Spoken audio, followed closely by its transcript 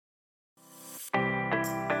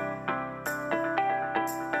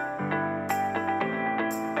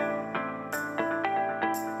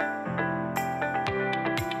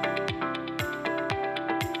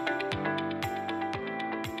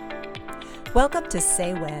Welcome to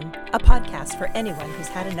Say When, a podcast for anyone who's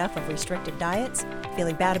had enough of restrictive diets,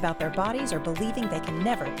 feeling bad about their bodies, or believing they can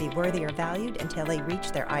never be worthy or valued until they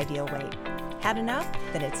reach their ideal weight. Had enough?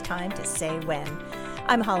 Then it's time to say when.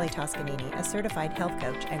 I'm Holly Toscanini, a certified health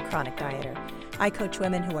coach and chronic dieter. I coach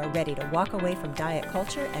women who are ready to walk away from diet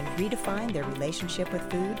culture and redefine their relationship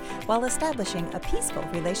with food while establishing a peaceful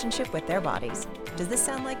relationship with their bodies. Does this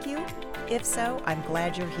sound like you? If so, I'm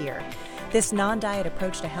glad you're here. This non-diet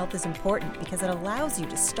approach to health is important because it allows you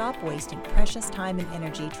to stop wasting precious time and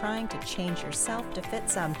energy trying to change yourself to fit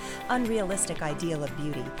some unrealistic ideal of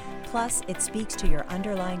beauty. Plus, it speaks to your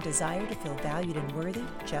underlying desire to feel valued and worthy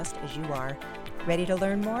just as you are. Ready to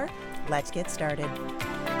learn more? Let's get started.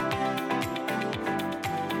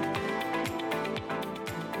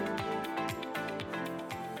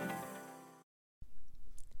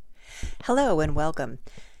 Hello and welcome.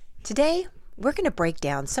 Today, we're going to break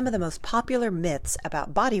down some of the most popular myths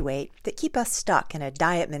about body weight that keep us stuck in a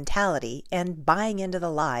diet mentality and buying into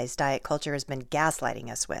the lies diet culture has been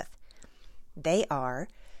gaslighting us with. They are: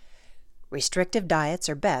 restrictive diets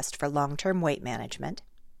are best for long-term weight management.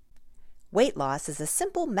 Weight loss is a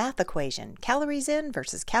simple math equation, calories in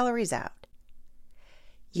versus calories out.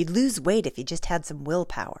 You'd lose weight if you just had some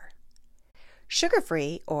willpower.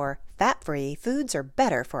 Sugar-free or fat-free foods are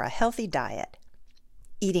better for a healthy diet.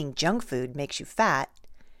 Eating junk food makes you fat.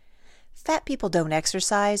 Fat people don't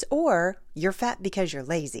exercise, or you're fat because you're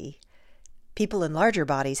lazy. People in larger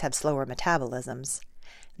bodies have slower metabolisms.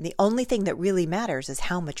 And the only thing that really matters is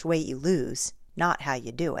how much weight you lose, not how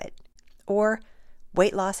you do it. Or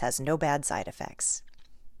weight loss has no bad side effects.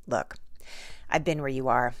 Look, I've been where you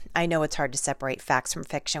are. I know it's hard to separate facts from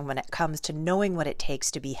fiction when it comes to knowing what it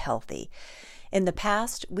takes to be healthy. In the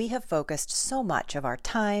past, we have focused so much of our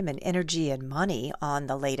time and energy and money on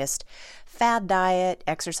the latest fad diet,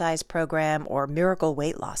 exercise program, or miracle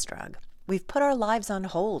weight loss drug. We've put our lives on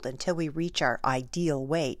hold until we reach our ideal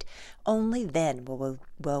weight. Only then will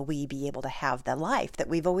we be able to have the life that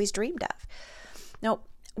we've always dreamed of. Now,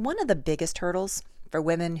 one of the biggest hurdles for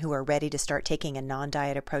women who are ready to start taking a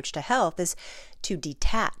non-diet approach to health is to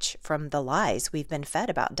detach from the lies we've been fed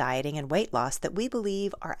about dieting and weight loss that we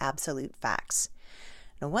believe are absolute facts.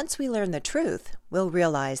 Now, once we learn the truth, we'll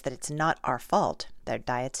realize that it's not our fault that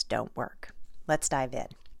diets don't work. Let's dive in.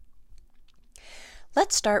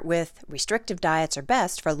 Let's start with restrictive diets are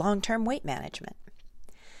best for long-term weight management.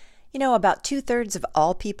 You know, about 2/3 of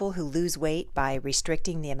all people who lose weight by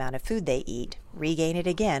restricting the amount of food they eat regain it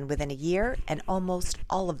again within a year, and almost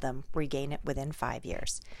all of them regain it within 5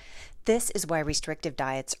 years. This is why restrictive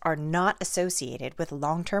diets are not associated with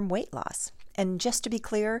long-term weight loss. And just to be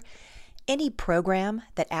clear, any program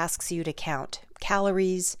that asks you to count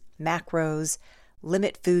calories, macros,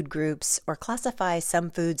 limit food groups, or classify some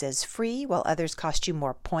foods as free while others cost you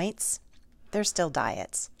more points, they're still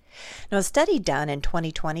diets. Now, a study done in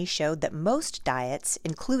 2020 showed that most diets,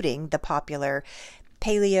 including the popular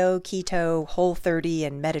paleo, keto, Whole30,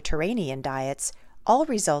 and Mediterranean diets, all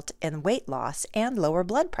result in weight loss and lower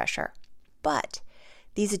blood pressure. But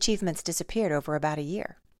these achievements disappeared over about a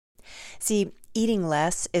year. See, eating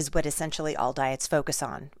less is what essentially all diets focus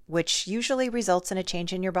on, which usually results in a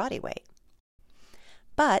change in your body weight.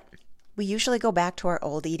 But we usually go back to our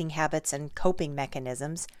old eating habits and coping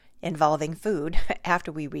mechanisms involving food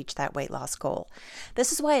after we reach that weight loss goal.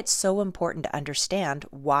 This is why it's so important to understand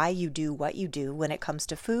why you do what you do when it comes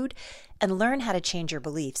to food and learn how to change your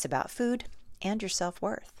beliefs about food and your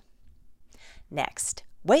self-worth. Next,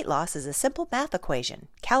 weight loss is a simple math equation,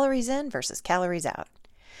 calories in versus calories out.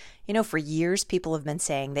 You know, for years, people have been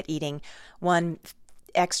saying that eating one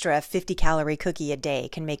extra 50-calorie cookie a day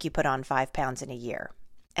can make you put on 5 pounds in a year.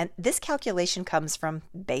 And this calculation comes from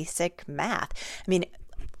basic math. I mean,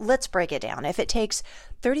 let's break it down. If it takes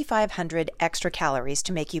 3,500 extra calories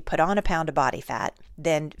to make you put on a pound of body fat,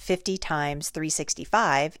 then 50 times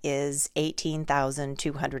 365 is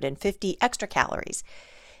 18,250 extra calories.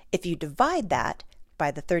 If you divide that by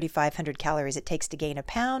the 3,500 calories it takes to gain a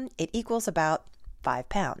pound, it equals about 5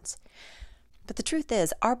 pounds. But the truth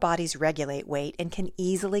is, our bodies regulate weight and can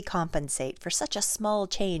easily compensate for such a small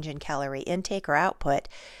change in calorie intake or output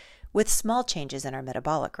with small changes in our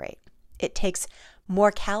metabolic rate. It takes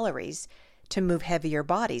more calories to move heavier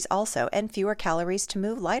bodies also, and fewer calories to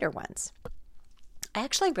move lighter ones. I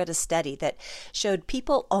actually read a study that showed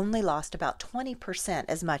people only lost about 20%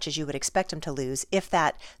 as much as you would expect them to lose if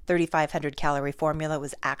that 3,500 calorie formula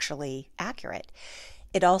was actually accurate.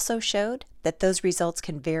 It also showed that those results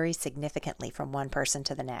can vary significantly from one person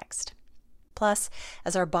to the next. Plus,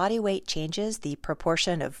 as our body weight changes, the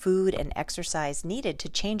proportion of food and exercise needed to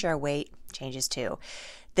change our weight changes too.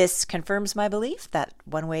 This confirms my belief that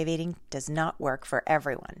one way of eating does not work for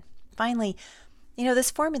everyone. Finally,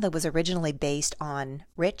 this formula was originally based on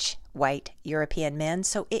rich, white, European men,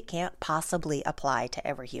 so it can't possibly apply to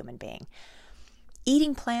every human being.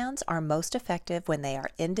 Eating plans are most effective when they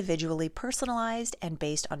are individually personalized and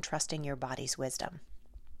based on trusting your body's wisdom.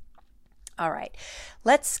 All right,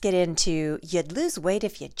 let's get into you'd lose weight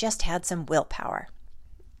if you just had some willpower.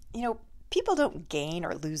 People don't gain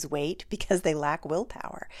or lose weight because they lack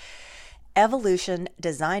willpower. Evolution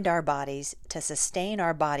designed our bodies to sustain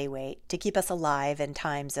our body weight to keep us alive in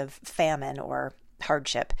times of famine or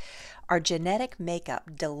hardship. Our genetic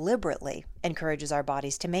makeup deliberately encourages our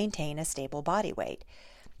bodies to maintain a stable body weight.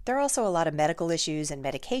 There are also a lot of medical issues and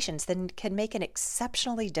medications that can make it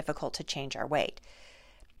exceptionally difficult to change our weight.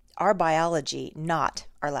 Our biology, not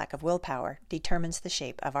our lack of willpower, determines the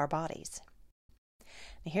shape of our bodies.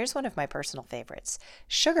 Now, here's one of my personal favorites.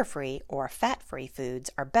 Sugar-free or fat-free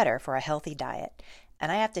foods are better for a healthy diet.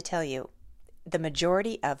 And I have to tell you, the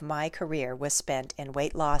majority of my career was spent in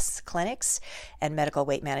weight loss clinics and medical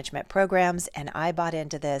weight management programs, and I bought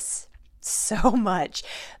into this so much.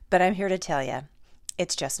 But I'm here to tell you,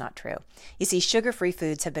 it's just not true. You see, sugar-free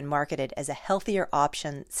foods have been marketed as a healthier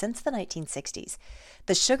option since the 1960s.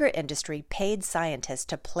 The sugar industry paid scientists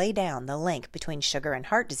to play down the link between sugar and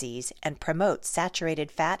heart disease and promote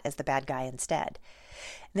saturated fat as the bad guy instead.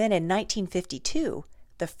 Then in 1952,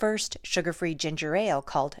 the first sugar-free ginger ale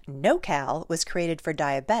called No-Cal was created for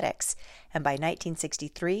diabetics, and by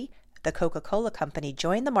 1963, the Coca-Cola Company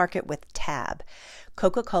joined the market with Tab.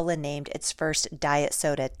 Coca-Cola named its first diet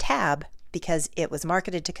soda Tab because it was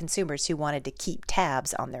marketed to consumers who wanted to keep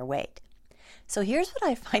tabs on their weight. So here's what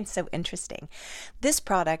I find so interesting. This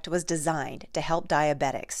product was designed to help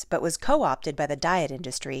diabetics, but was co-opted by the diet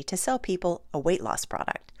industry to sell people a weight loss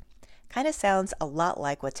product. Kind of sounds a lot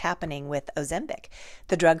like what's happening with Ozempic,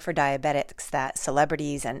 the drug for diabetics that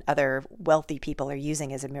celebrities and other wealthy people are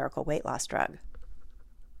using as a miracle weight loss drug.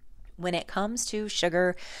 When it comes to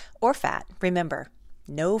sugar or fat, remember,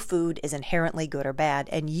 no food is inherently good or bad,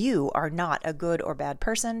 and you are not a good or bad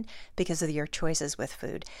person because of your choices with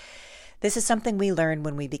food. This is something we learn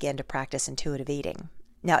when we begin to practice intuitive eating.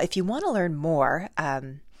 Now, if you want to learn more,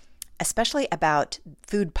 especially about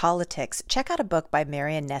food politics, check out a book by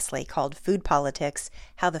Marion Nestle called Food Politics: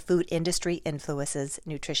 How the Food Industry Influences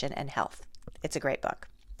Nutrition and Health. It's a great book.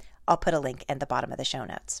 I'll put a link at the bottom of the show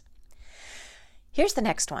notes. Here's the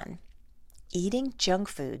next one. Eating junk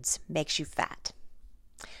foods makes you fat.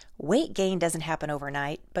 Weight gain doesn't happen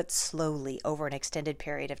overnight, but slowly over an extended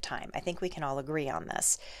period of time. I think we can all agree on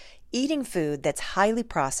this. Eating food that's highly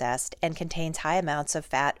processed and contains high amounts of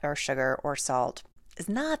fat or sugar or salt is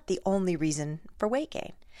not the only reason for weight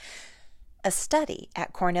gain. A study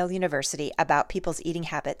at Cornell University about people's eating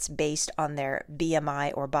habits based on their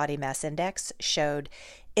BMI or body mass index showed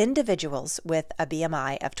individuals with a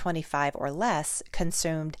BMI of 25 or less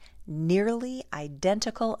consumed nearly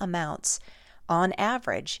identical amounts on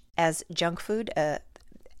average as junk food,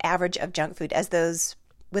 average of junk food as those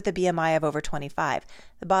with a BMI of over 25.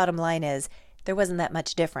 The bottom line is there wasn't that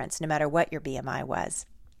much difference no matter what your BMI was.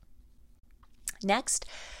 Next,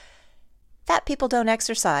 fat people don't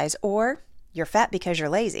exercise, or you're fat because you're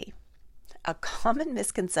lazy. A common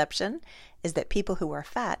misconception is that people who are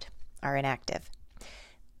fat are inactive.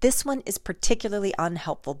 This one is particularly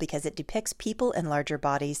unhelpful because it depicts people in larger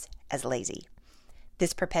bodies as lazy.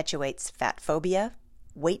 This perpetuates fat phobia,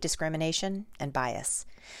 weight discrimination, and bias.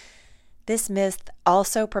 This myth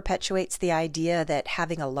also perpetuates the idea that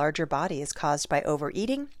having a larger body is caused by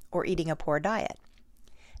overeating or eating a poor diet.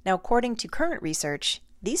 Now, according to current research,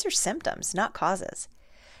 these are symptoms, not causes.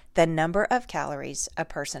 The number of calories a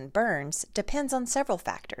person burns depends on several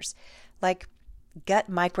factors, like gut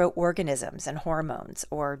microorganisms and hormones,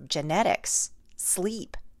 or genetics,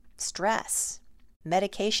 sleep, stress,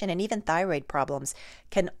 medication, and even thyroid problems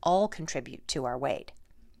can all contribute to our weight.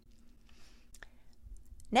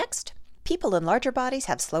 Next, people in larger bodies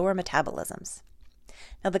have slower metabolisms.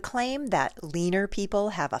 Now, the claim that leaner people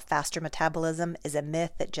have a faster metabolism is a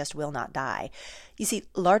myth that just will not die. You see,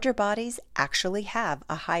 larger bodies actually have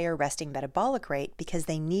a higher resting metabolic rate because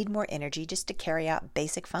they need more energy just to carry out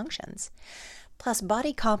basic functions. Plus,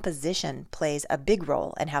 body composition plays a big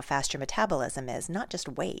role in how fast your metabolism is, not just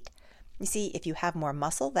weight. You see, if you have more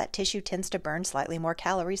muscle, that tissue tends to burn slightly more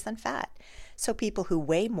calories than fat. So people who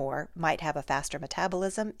weigh more might have a faster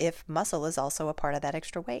metabolism if muscle is also a part of that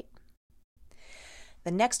extra weight.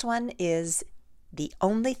 The next one is the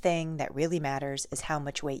only thing that really matters is how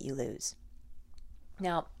much weight you lose.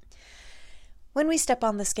 Now, when we step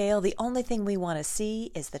on the scale, the only thing we want to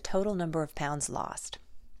see is the total number of pounds lost.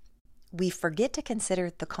 we forget to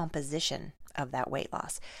consider the composition of that weight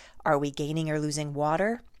loss. Are we gaining or losing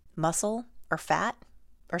water, muscle, or fat,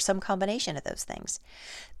 or some combination of those things?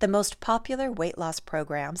 The most popular weight loss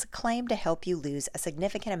programs claim to help you lose a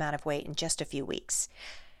significant amount of weight in just a few weeks.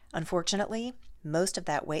 Unfortunately, most of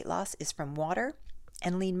that weight loss is from water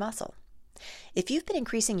and lean muscle. If you've been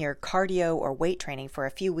increasing your cardio or weight training for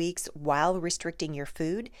a few weeks while restricting your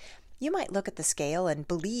food, you might look at the scale and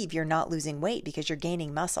believe you're not losing weight because you're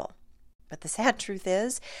gaining muscle. But the sad truth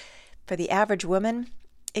is, for the average woman,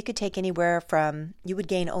 it could take anywhere from, you would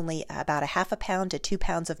gain only about 1/2 pound to 2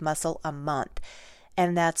 pounds of muscle a month.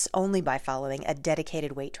 And that's only by following a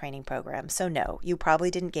dedicated weight training program. So no, you probably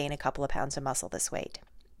didn't gain a couple of pounds of muscle this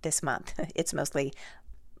month. It's mostly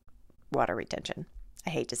water retention. I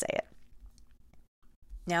hate to say it.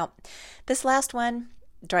 Now, this last one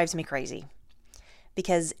drives me crazy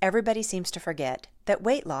because everybody seems to forget that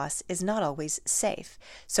weight loss is not always safe.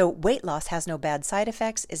 So weight loss has no bad side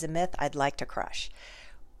effects is a myth I'd like to crush.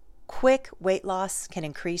 Quick weight loss can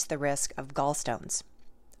increase the risk of gallstones.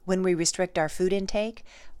 When we restrict our food intake,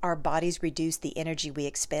 our bodies reduce the energy we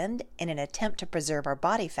expend in an attempt to preserve our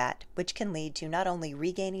body fat, which can lead to not only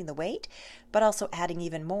regaining the weight, but also adding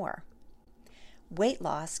even more. Weight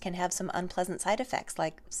loss can have some unpleasant side effects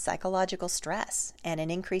like psychological stress and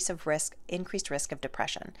an increased risk of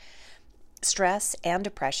depression. Stress and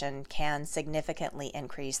depression can significantly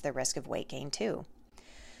increase the risk of weight gain too.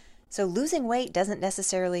 So losing weight doesn't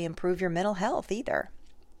necessarily improve your mental health either.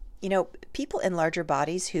 You know, people in larger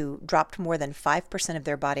bodies who dropped more than 5% of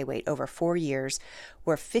their body weight over 4 years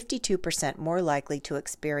were 52% more likely to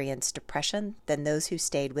experience depression than those who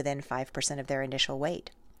stayed within 5% of their initial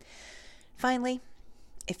weight. Finally,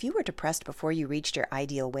 if you were depressed before you reached your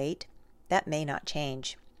ideal weight, that may not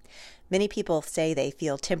change. Many people say they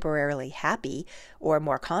feel temporarily happy or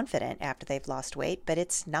more confident after they've lost weight, but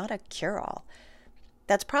it's not a cure-all.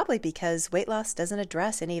 That's probably because weight loss doesn't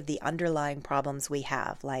address any of the underlying problems we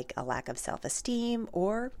have, like a lack of self-esteem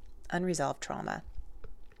or unresolved trauma.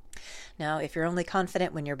 Now, if you're only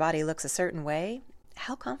confident when your body looks a certain way,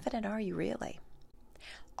 how confident are you really?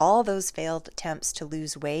 All those failed attempts to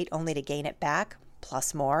lose weight only to gain it back,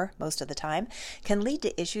 plus more most of the time, can lead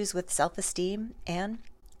to issues with self-esteem and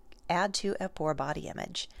add to a poor body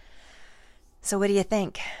image. So what do you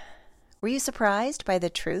think? Were you surprised by the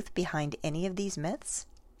truth behind any of these myths?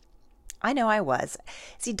 I know I was.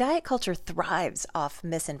 See, diet culture thrives off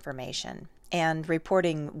misinformation and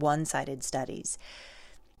reporting one-sided studies.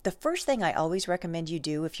 The first thing I always recommend you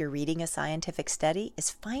do if you're reading a scientific study is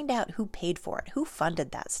find out who paid for it, who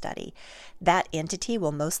funded that study. That entity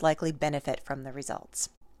will most likely benefit from the results.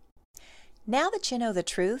 Now that you know the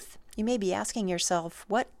truth, you may be asking yourself,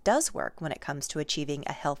 what does work when it comes to achieving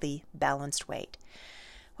a healthy, balanced weight?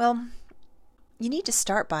 Well, you need to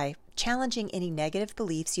start by challenging any negative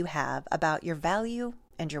beliefs you have about your value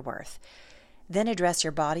and your worth. Then address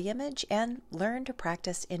your body image and learn to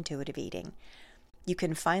practice intuitive eating. You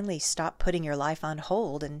can finally stop putting your life on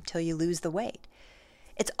hold until you lose the weight.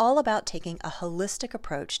 It's all about taking a holistic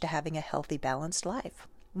approach to having a healthy, balanced life,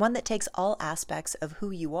 one that takes all aspects of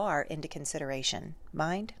who you are into consideration: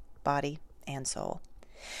 mind, body, and soul.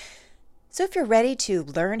 So if you're ready to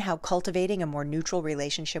learn how cultivating a more neutral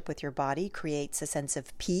relationship with your body creates a sense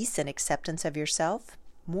of peace and acceptance of yourself,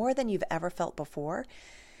 more than you've ever felt before,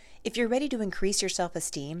 if you're ready to increase your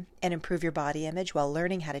self-esteem and improve your body image while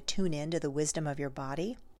learning how to tune in to the wisdom of your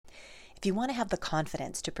body, if you want to have the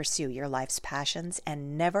confidence to pursue your life's passions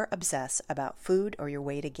and never obsess about food or your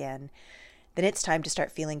weight again, then it's time to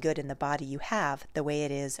start feeling good in the body you have the way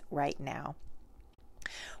it is right now.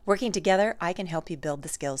 Working together, I can help you build the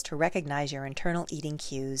skills to recognize your internal eating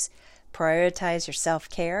cues, prioritize your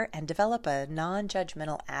self-care, and develop a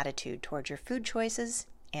non-judgmental attitude towards your food choices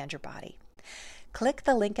and your body. Click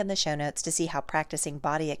the link in the show notes to see how practicing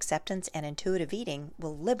body acceptance and intuitive eating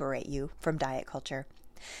will liberate you from diet culture.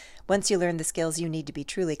 Once you learn the skills you need to be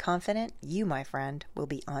truly confident, you, my friend, will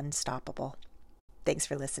be unstoppable. Thanks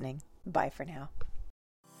for listening. Bye for now.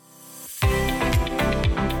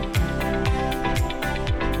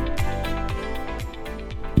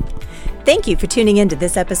 Thank you for tuning in to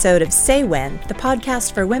this episode of Say When, the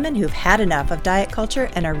podcast for women who've had enough of diet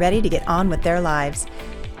culture and are ready to get on with their lives.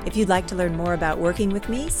 If you'd like to learn more about working with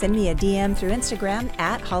me, send me a DM through Instagram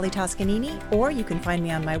at Holly Toscanini, or you can find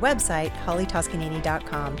me on my website,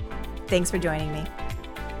 hollytoscanini.com. Thanks for joining me.